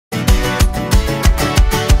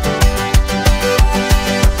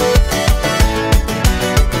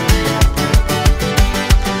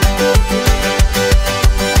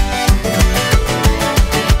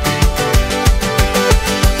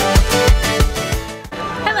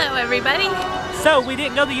everybody. So we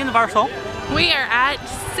didn't go to Universal. We are at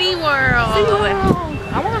SeaWorld.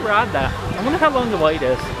 I want to ride that. I wonder how long the wait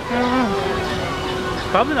is.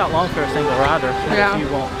 It's probably not long for a single rider since you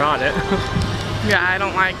won't ride it. Yeah, I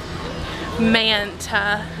don't like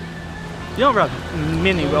Manta. You don't ride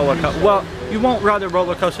mini roller coaster. Well, you won't ride a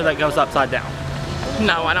roller coaster that goes upside down.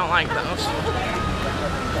 No, I don't like those.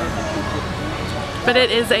 But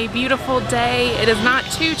it is a beautiful day. It is not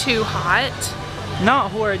too hot.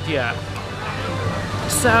 Not horrid yet.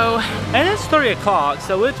 So. And it's 3 o'clock,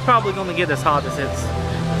 so it's probably going to get as hot as it's.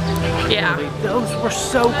 Yeah. Those were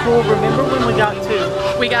so cool. Remember when we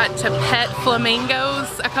got to pet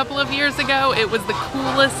flamingos a couple of years ago? It was the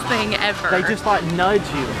coolest thing ever. They just like nudge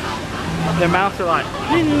you. Their mouths are like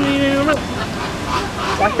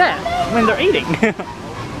that when they're eating.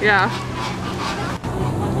 Yeah.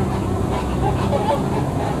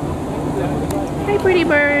 Hey, pretty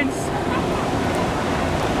birds.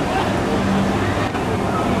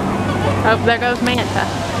 Oh, there goes Manta.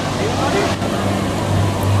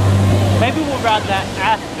 Maybe we'll ride that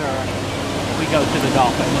after we go to the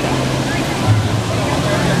dolphin show.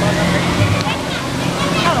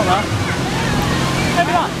 I don't know.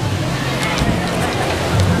 Maybe not.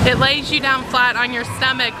 It lays you down flat on your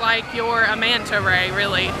stomach like you're a manta ray,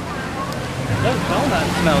 really. Those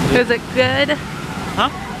donuts smell good. Is it good? Huh?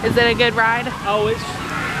 Is it a good ride? Oh, it's...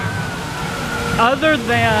 Other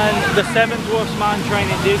than the Seven Dwarfs Mine Train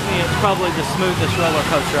at Disney, it's probably the smoothest roller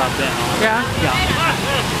coaster I've been on. Yeah?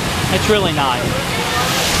 Yeah. It's really nice.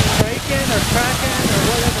 Kraken or Kraken or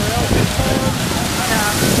whatever else it's called. Yeah.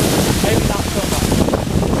 Maybe not so much.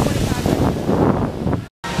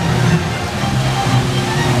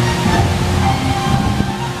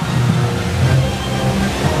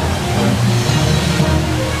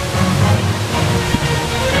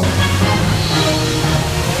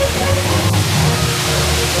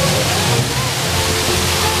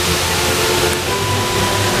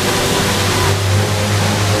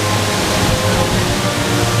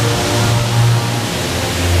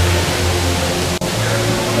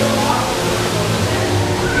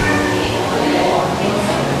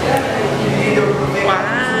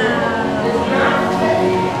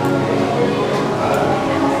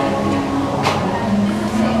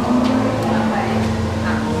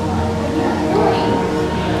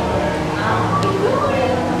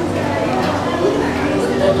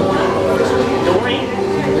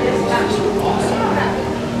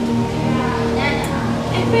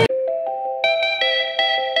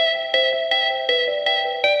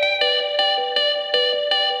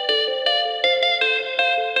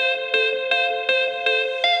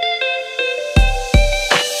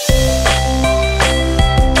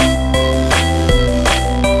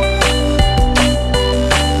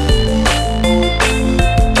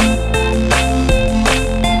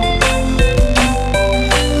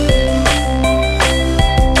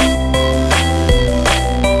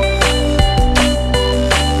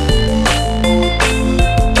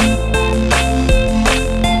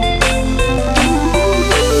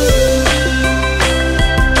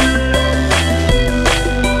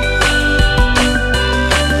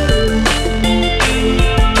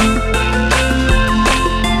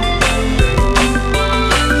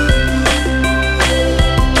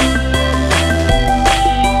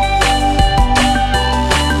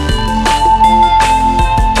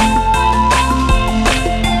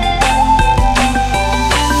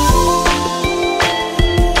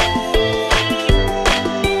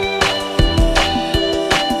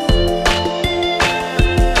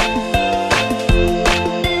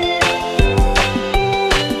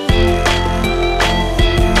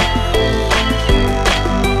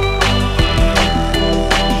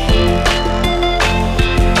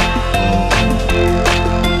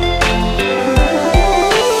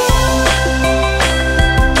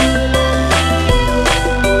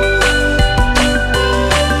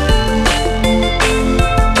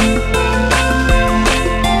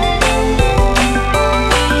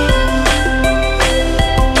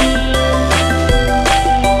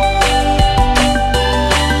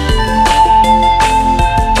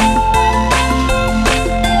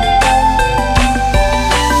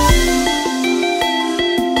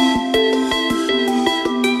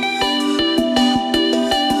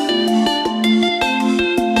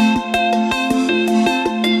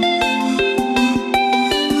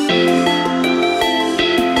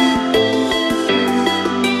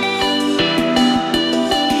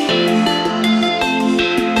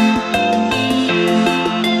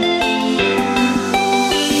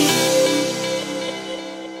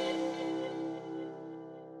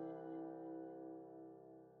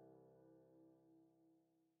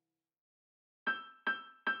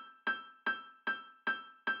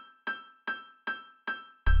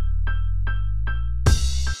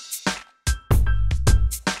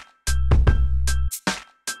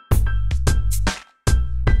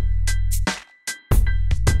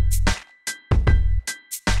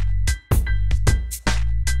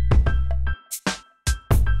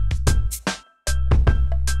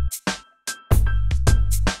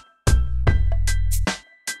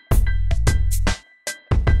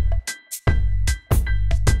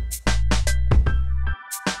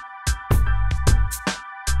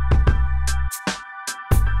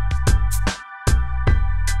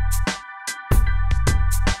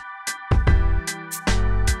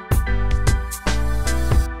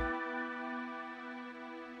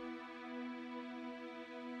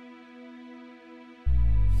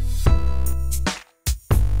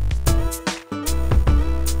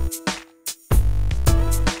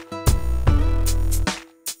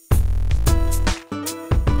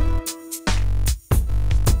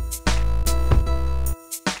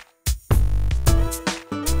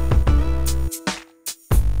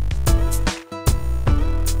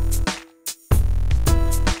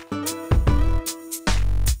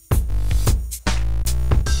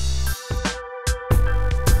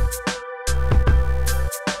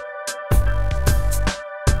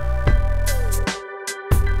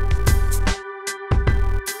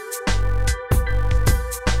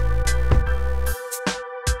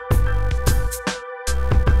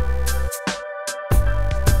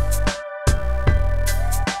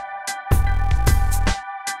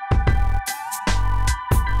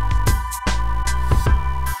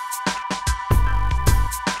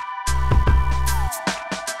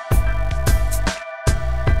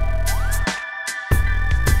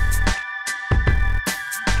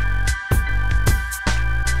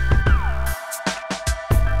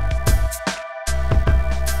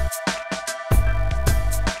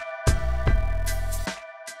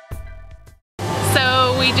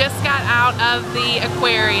 We just got out of the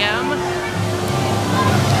aquarium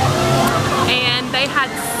and they had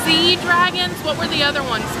sea dragons. What were the other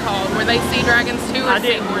ones called? Were they sea dragons too, or I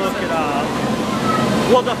didn't look it up.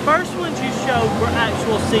 Well, the first ones you showed were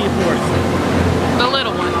actual seahorses. The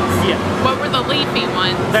little ones? Yeah. What were the leafy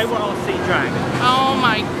ones? They were all sea dragons. Oh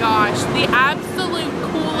my gosh, the absolute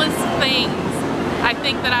coolest things I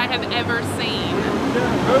think that I have ever seen.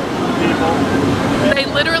 They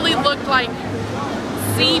literally looked like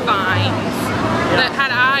sea vines that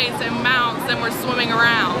had eyes and mouths and were swimming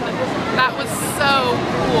around. That was so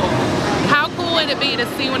cool. How cool would it be to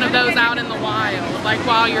see one of those out in the wild, like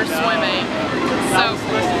while you're swimming? So I was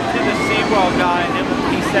listening to the SeaWorld guy, and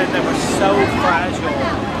he said they were so fragile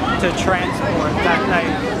to transport that they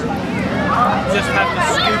just have to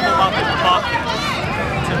scoop them up in buckets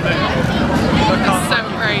to move. Because so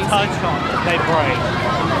crazy. Touch them, they break.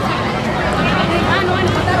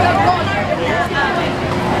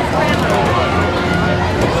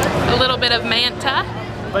 A little bit of manta.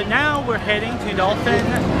 But now we're heading to Dolphin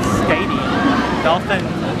Stadium. Dolphin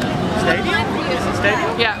Stadium? Is it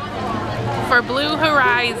Stadium? Yeah. For Blue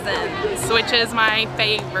Horizons, which is my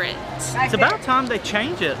favorite. It's about time they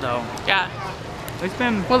change it though. Yeah. It's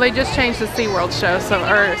been... Well, they just changed the SeaWorld show, so,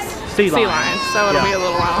 or Sea Lions, so it'll be a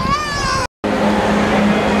little while.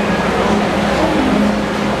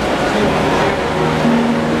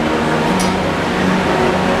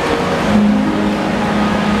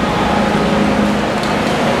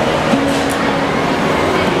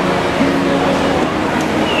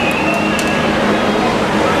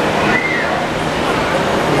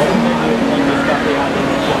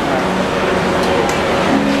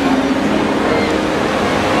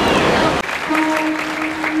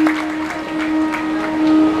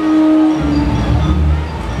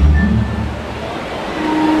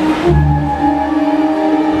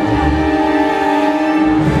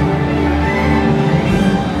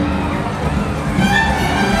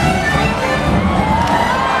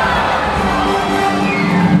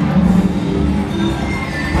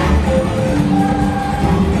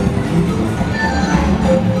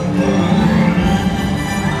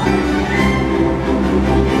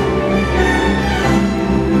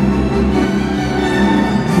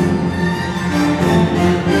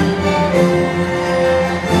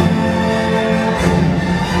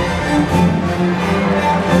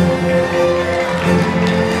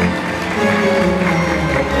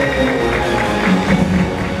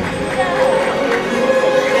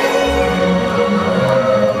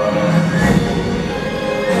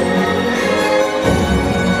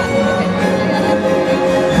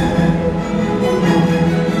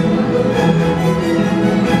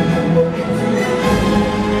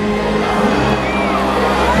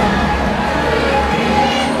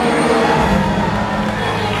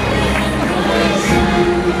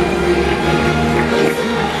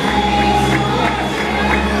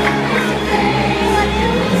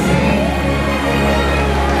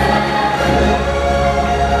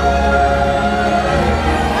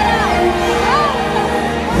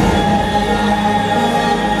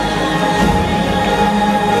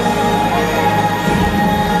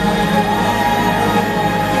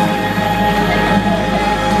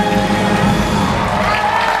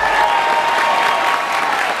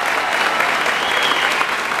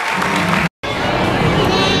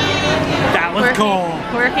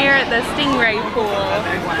 We're here at the stingray pool.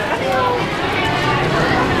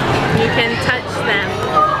 You can touch them.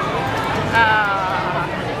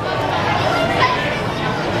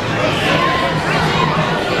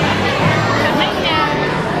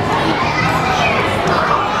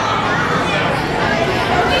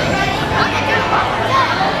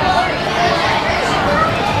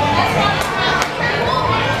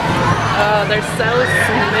 Oh, they're so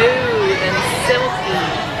smooth and silky.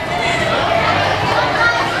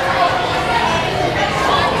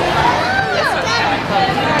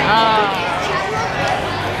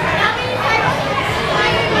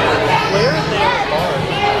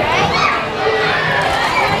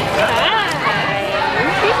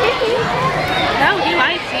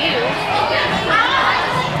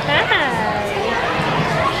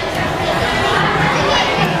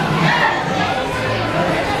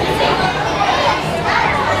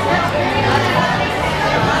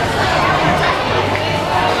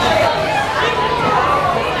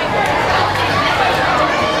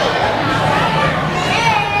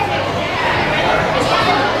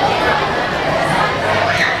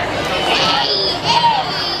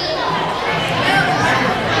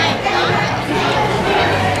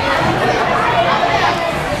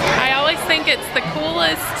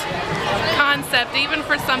 Even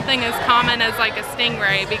for something as common as like a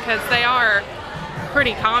stingray, because they are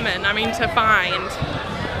pretty common, I mean, to find.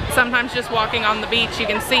 Sometimes just walking on the beach you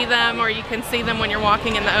can see them, or you can see them when you're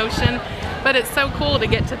walking in the ocean. But it's so cool to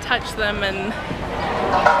get to touch them and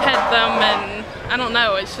pet them, and I don't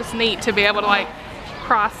know, it's just neat to be able to like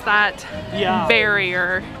cross that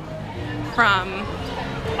barrier from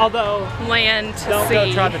land to don't sea. Don't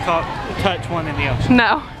go try to touch one in the ocean.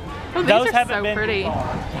 No. Oh, these Those are haven't so been pretty.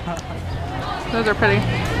 far. Those are pretty.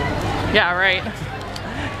 Yeah, right.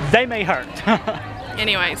 They may hurt.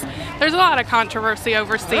 Anyways, there's a lot of controversy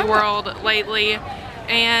over SeaWorld lately,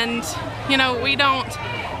 and you know, we don't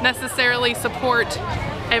necessarily support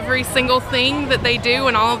every single thing that they do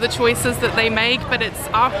and all of the choices that they make, but it's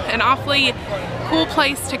an awfully cool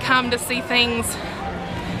place to come to see things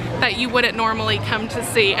that you wouldn't normally come to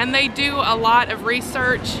see. And they do a lot of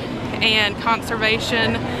research and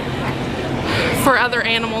conservation for other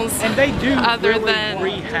animals, and they do other really than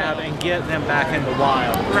rehab and get them back in the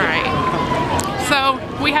wild. Right. So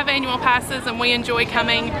we have annual passes and we enjoy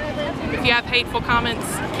coming. If you have hateful comments,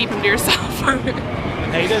 keep them to yourself.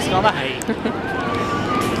 Haters gonna hate.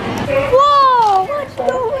 Whoa! What's going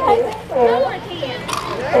on? No one can.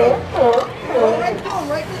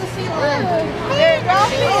 Right to the sea line. Hey, drop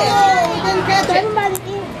it. Oh, you didn't catch it. Everybody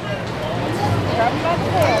in. Drop him by the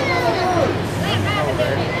tail.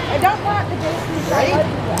 I don't want the Disney. Right?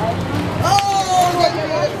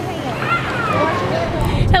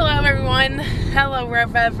 Hello everyone. Hello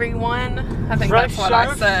everyone. I think that's what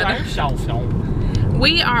I said.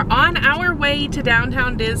 We are on our way to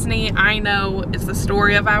downtown Disney. I know it's the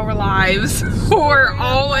story of our lives. We're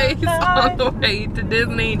always on the way to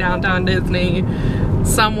Disney, downtown Disney,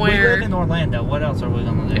 somewhere. We live in Orlando. What else are we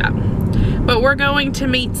gonna do? Yeah. But we're going to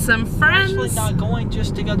meet some friends. We're actually not going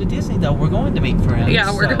just to go to Disney though. We're going to meet friends.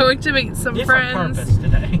 Yeah, we're going to meet some friends. Different purpose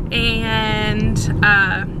today. And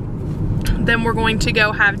then we're going to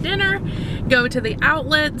go have dinner, go to the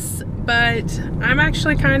outlets. But I'm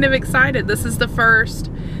actually kind of excited. This is the first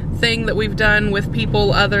thing that we've done with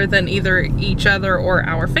people other than either each other or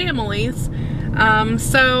our families.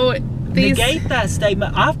 So these... Negate that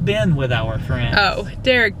statement. I've been with our friends. Oh,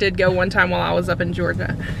 Derek did go one time while I was up in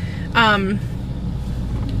Georgia.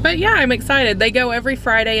 But yeah, I'm excited. They go every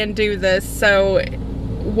Friday and do this, so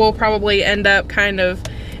we'll probably end up kind of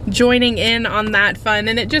joining in on that fun,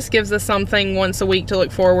 and it just gives us something once a week to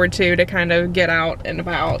look forward to kind of get out and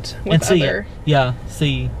about with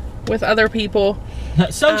with other people.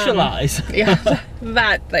 Socialize. Yeah,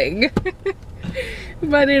 that thing.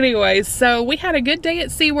 But anyways, so we had a good day at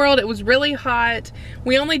SeaWorld. It was really hot.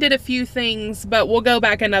 We only did a few things, but we'll go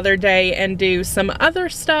back another day and do some other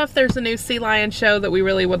stuff. There's a new sea lion show that we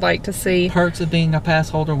really would like to see. Perks of being a pass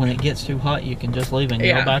holder: when it gets too hot, you can just leave and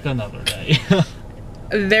go back another day.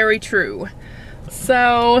 Very true.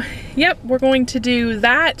 So, yep, we're going to do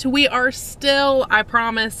that. We are still, I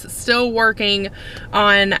promise, still working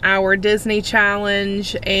on our Disney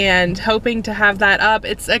challenge and hoping to have that up.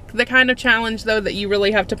 It's the kind of challenge, though, that you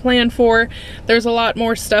really have to plan for. There's a lot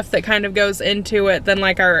more stuff that kind of goes into it than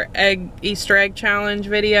like our Easter egg challenge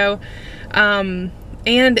video. And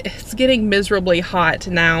it's getting miserably hot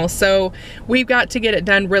now, so we've got to get it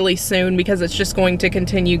done really soon because it's just going to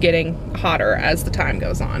continue getting hotter as the time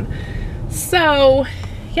goes on. So,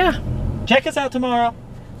 yeah. Check us out tomorrow.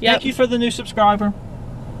 Yep. Thank you for the new subscriber.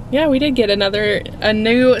 Yeah, we did get a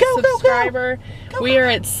new subscriber. Go. We are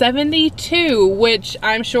at 72, which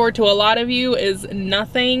I'm sure to a lot of you is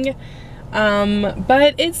nothing,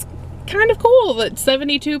 but it's kind of cool that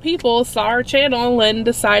 72 people saw our channel and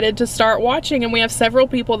decided to start watching, and we have several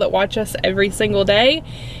people that watch us every single day,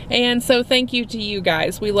 and so thank you to you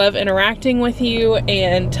guys. We love interacting with you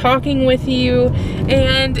and talking with you.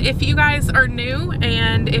 And if you guys are new,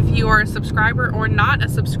 and if you are a subscriber or not a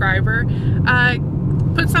subscriber,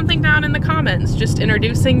 put something down in the comments, just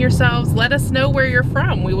introducing yourselves. Let us know where you're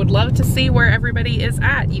from. We would love to see where everybody is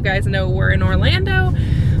at. You guys know we're in Orlando,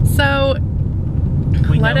 so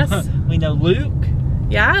we know Luke.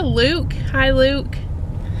 Yeah, Luke. Hi, Luke.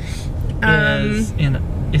 Is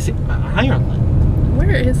it Ireland?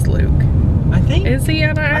 Where is Luke? I think. Is he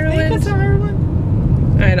in Ireland? I think it's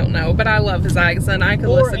Ireland. I don't know, but I love his accent. I could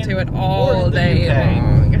listen to it all day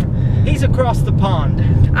long. He's across the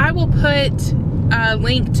pond. I will put a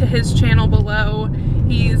link to his channel below.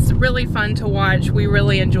 He's really fun to watch. We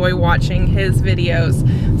really enjoy watching his videos.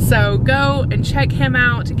 So go and check him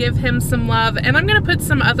out, give him some love. And I'm gonna put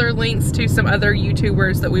some other links to some other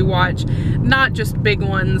YouTubers that we watch, not just big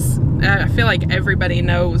ones. I feel like everybody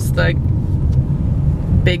knows the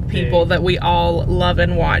big people that we all love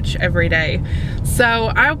and watch every day.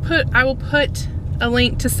 So I will put a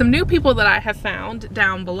link to some new people that I have found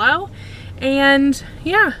down below. And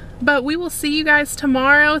yeah, But we will see you guys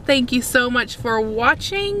tomorrow. Thank you so much for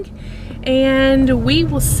watching, and we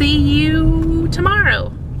will see you tomorrow.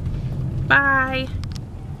 Bye.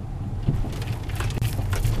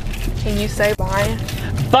 Can you say bye?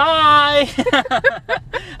 Bye!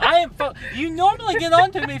 You normally get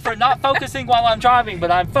on to me for not focusing while I'm driving, but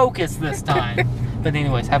I'm focused this time. But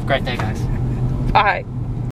anyways, have a great day, guys. Bye.